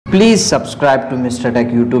Please subscribe to Mr. Tech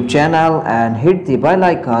YouTube channel and hit the bell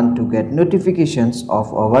icon to get notifications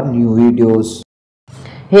of our new videos.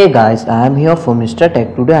 Hey guys, I am here for Mr.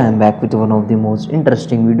 Tech. Today I am back with one of the most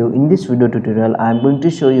interesting video. In this video tutorial, I am going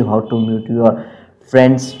to show you how to mute your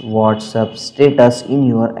friends WhatsApp status in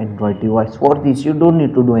your Android device. For this, you don't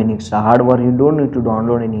need to do any extra hardware. You don't need to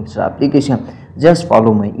download any extra application. Just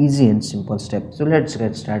follow my easy and simple steps. So let's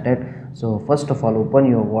get started. So first of all, open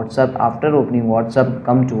your WhatsApp. After opening WhatsApp,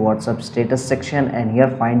 come to WhatsApp status section and here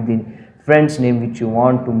find the friend's name which you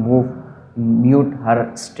want to mute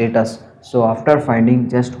her status. So after finding,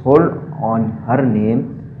 just hold on her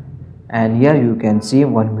name and here you can see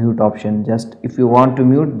one mute option. Just if you want to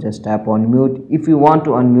mute, just tap on mute. If you want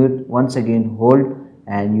to unmute, once again hold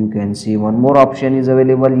and you can see one more option is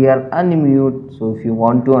available here, unmute. So if you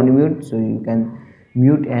want to unmute, so you can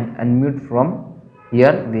mute and unmute from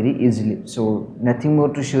here very easily. So nothing more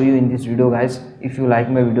to show you in this video guys. If you like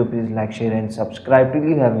my video, please like, share and subscribe. If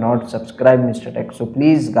you have not subscribed Mr. Tech, so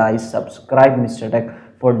please guys subscribe Mr.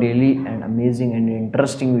 Tech for daily and amazing and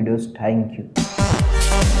interesting videos. Thank you.